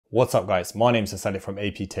What's up guys, my name is Salih from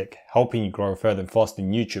AP Tech, helping you grow further and faster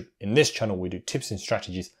in YouTube. In this channel we do tips and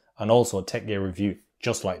strategies and also a tech gear review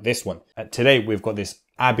just like this one. And today we've got this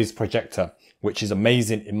ABIS projector, which is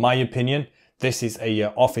amazing in my opinion. This is a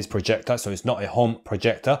office projector, so it's not a home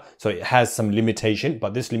projector. So it has some limitation,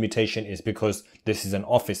 but this limitation is because this is an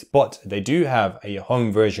office. But they do have a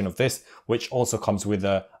home version of this, which also comes with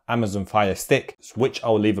a Amazon Fire Stick, which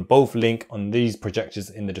I'll leave both link on these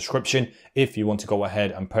projectors in the description if you want to go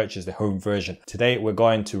ahead and purchase the home version. Today we're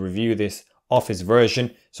going to review this office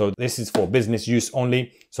version. So this is for business use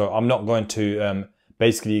only. So I'm not going to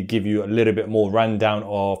basically give you a little bit more rundown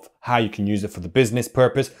of how you can use it for the business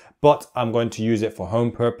purpose, but I'm going to use it for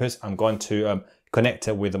home purpose. I'm going to connect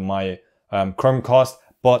it with my Chromecast,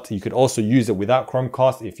 but you could also use it without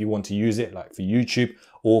Chromecast if you want to use it like for YouTube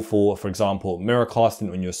or for example,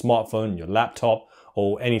 mirrorcasting on your smartphone, your laptop,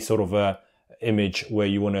 or any sort of image where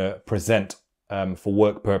you want to present for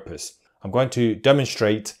work purpose. I'm going to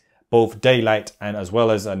demonstrate both daylight and as well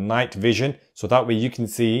as a night vision, so that way you can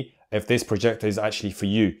see if this projector is actually for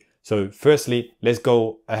you. So firstly, let's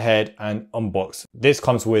go ahead and unbox. This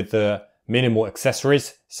comes with minimal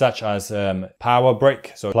accessories such as power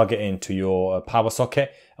brick, so plug it into your power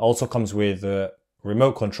socket. It also comes with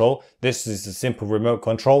remote control. This is a simple remote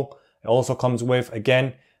control. It also comes with,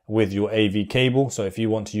 again, with your AV cable. So if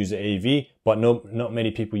you want to use the AV, but not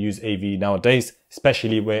many people use AV nowadays,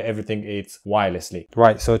 especially where everything is wirelessly.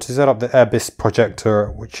 Right, so to set up the ABIS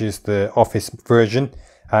projector, which is the office version,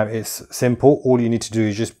 it's simple. All you need to do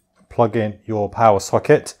is just plug in your power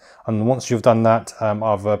socket, and once you've done that,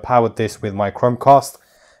 I've powered this with my Chromecast.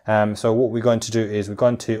 So what we're going to do is we're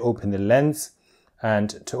going to open the lens,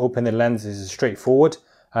 and to open the lens is straightforward,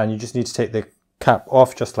 and you just need to take the cap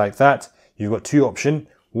off just like that. You've got two options.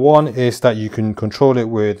 One is that you can control it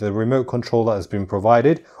with the remote control that has been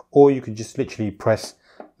provided, or you could just literally press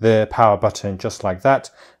the power button just like that,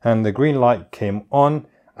 and the green light came on,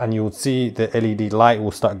 and you'll see the LED light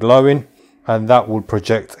will start glowing, and that will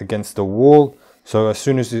project against the wall. So as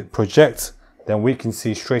soon as it projects, then we can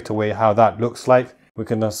see straight away how that looks like. We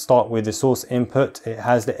can start with the source input. It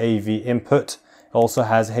has the AV input. It also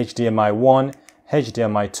has HDMI 1,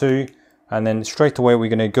 HDMI 2, and then straight away we're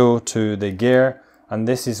going to go to the gear, and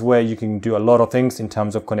this is where you can do a lot of things in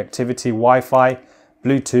terms of connectivity, Wi-Fi,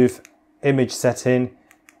 Bluetooth, image setting,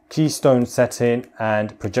 keystone setting,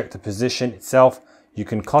 and projector position itself. You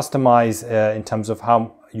can customize in terms of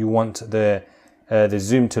how you want the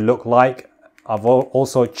zoom to look like. I've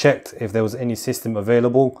also checked if there was any system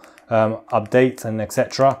available, updates and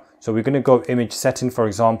etc. So we're going to go image setting, for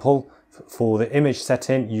example. For the image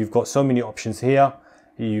setting, you've got so many options here.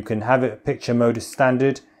 You can have it picture mode as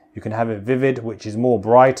standard. You can have it vivid, which is more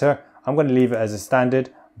brighter. I'm going to leave it as a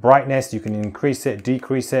standard. Brightness, you can increase it,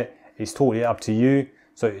 decrease it. It's totally up to you.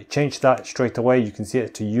 So change that straight away. You can see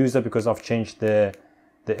it to user because I've changed the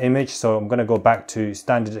image. So I'm going to go back to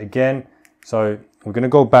standard again. So we're going to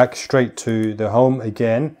go back straight to the home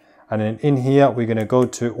again. And then in here, we're going to go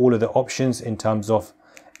to all of the options in terms of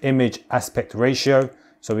image aspect ratio.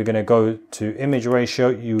 So we're going to go to image ratio.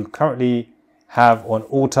 You currently have on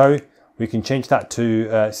auto. We can change that to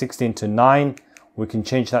 16:9. We can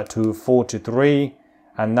change that to 4:3.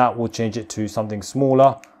 And that will change it to something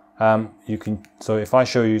smaller. So if I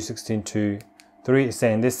show you 16:3, it's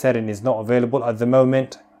saying this setting is not available at the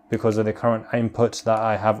moment because of the current input that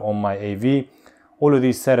I have on my AV. All of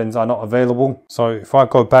these settings are not available. So if I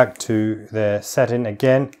go back to the setting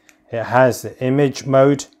again, it has the image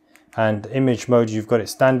mode, and image mode, you've got it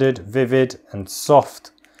standard, vivid and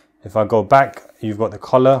soft. If I go back, you've got the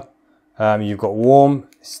color, you've got warm,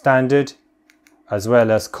 standard, as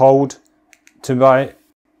well as cold. To my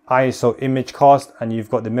ISO image cast, and you've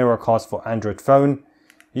got the mirror cast for Android phone.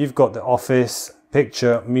 You've got the office,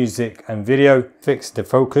 picture, music and video. Fix the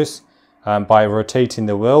focus by rotating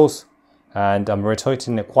the wheels, and I'm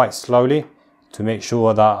rotating it quite slowly to make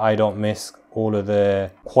sure that I don't miss all of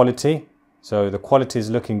the quality. So the quality is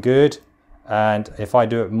looking good, and if I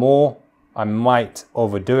do it more, I might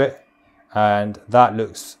overdo it, and that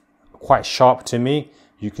looks quite sharp to me.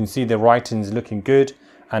 You can see the writing is looking good,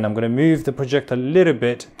 and I'm going to move the projector a little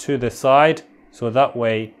bit to the side so that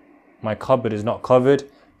way my cupboard is not covered.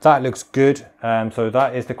 That looks good. So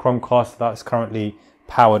that is the Chromecast that's currently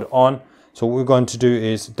powered on. So what we're going to do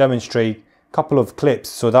is demonstrate a couple of clips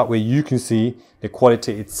so that way you can see the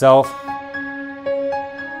quality itself.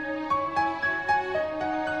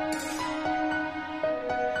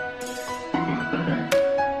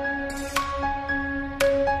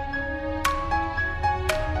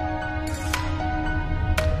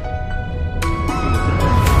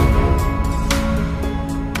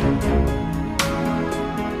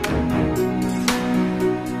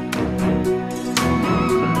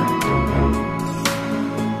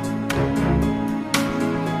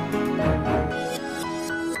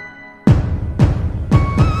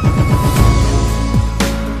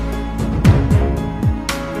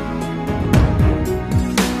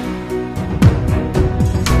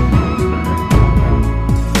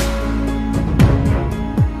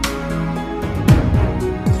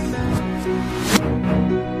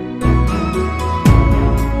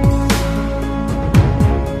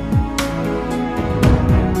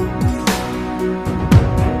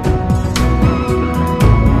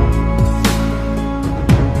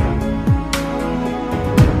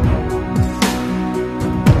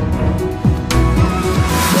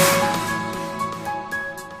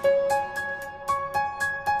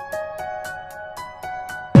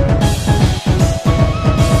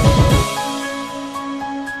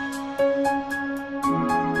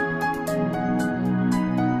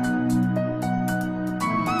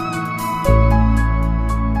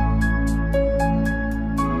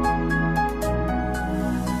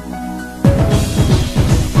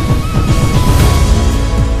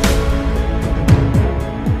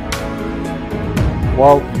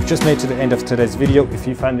 Well, you've just made it to the end of today's video. If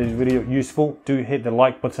you found this video useful, do hit the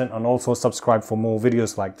like button and also subscribe for more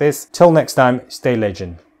videos like this. Till next time, stay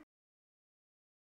legend.